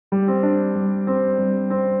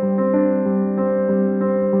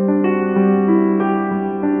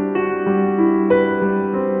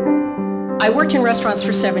I worked in restaurants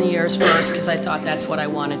for 7 years first because I thought that's what I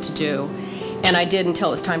wanted to do. And I did until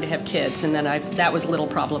it was time to have kids, and then that was a little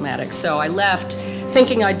problematic. So I left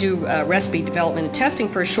thinking I'd do recipe development and testing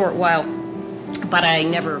for a short while, but I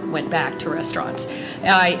never went back to restaurants.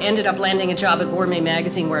 I ended up landing a job at Gourmet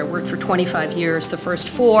magazine where I worked for 25 years, the first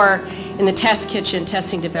 4 in the test kitchen,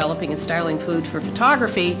 testing, developing, and styling food for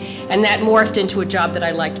photography, and that morphed into a job that I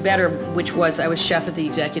liked better, which was I was chef of the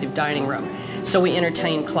executive dining room. So we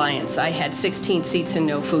entertained clients. I had 16 seats and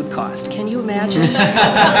no food cost. Can you imagine?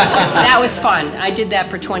 That was fun. I did that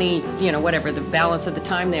for 20, whatever, the balance of the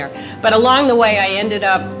time there. But along the way, I ended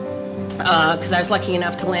up, because I was lucky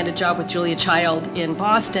enough to land a job with Julia Child in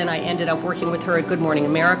Boston, I ended up working with her at Good Morning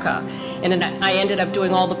America. And then I ended up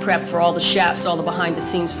doing all the prep for all the chefs, all the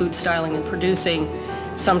behind-the-scenes food styling and producing,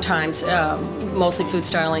 sometimes mostly food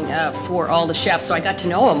styling for all the chefs. So I got to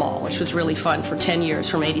know them all, which was really fun for 10 years,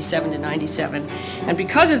 from 87 to 97. And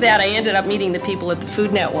because of that, I ended up meeting the people at the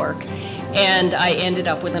Food Network. And I ended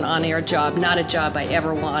up with an on-air job, not a job I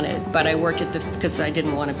ever wanted, but I worked at because I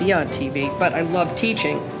didn't want to be on TV, but I loved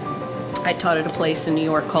teaching. I taught at a place in New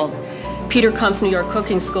York called Peter Kump's New York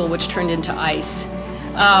Cooking School, which turned into ICE.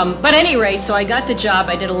 But at any rate, so I got the job.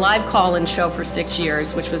 I did a live call-in show for 6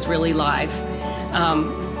 years, which was really live.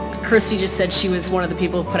 Kirsty just said she was one of the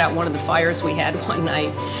people who put out one of the fires we had one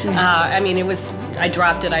night. I mean, I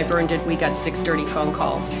dropped it, I burned it, we got 6 dirty phone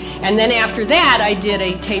calls. And then after that, I did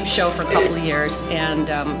a tape show for a couple of years, and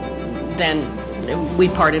then we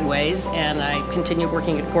parted ways, and I continued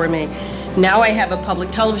working at Gourmet. Now I have a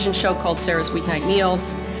public television show called Sarah's Weeknight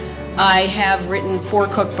Meals. I have written 4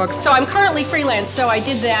 cookbooks. So I'm currently freelance, so I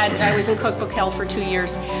did that. I was in cookbook hell for 2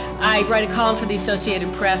 years. I write a column for the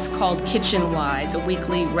Associated Press called Kitchen Wise, a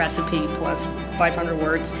weekly recipe plus 500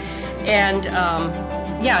 words. And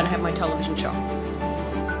yeah, and I have my television show.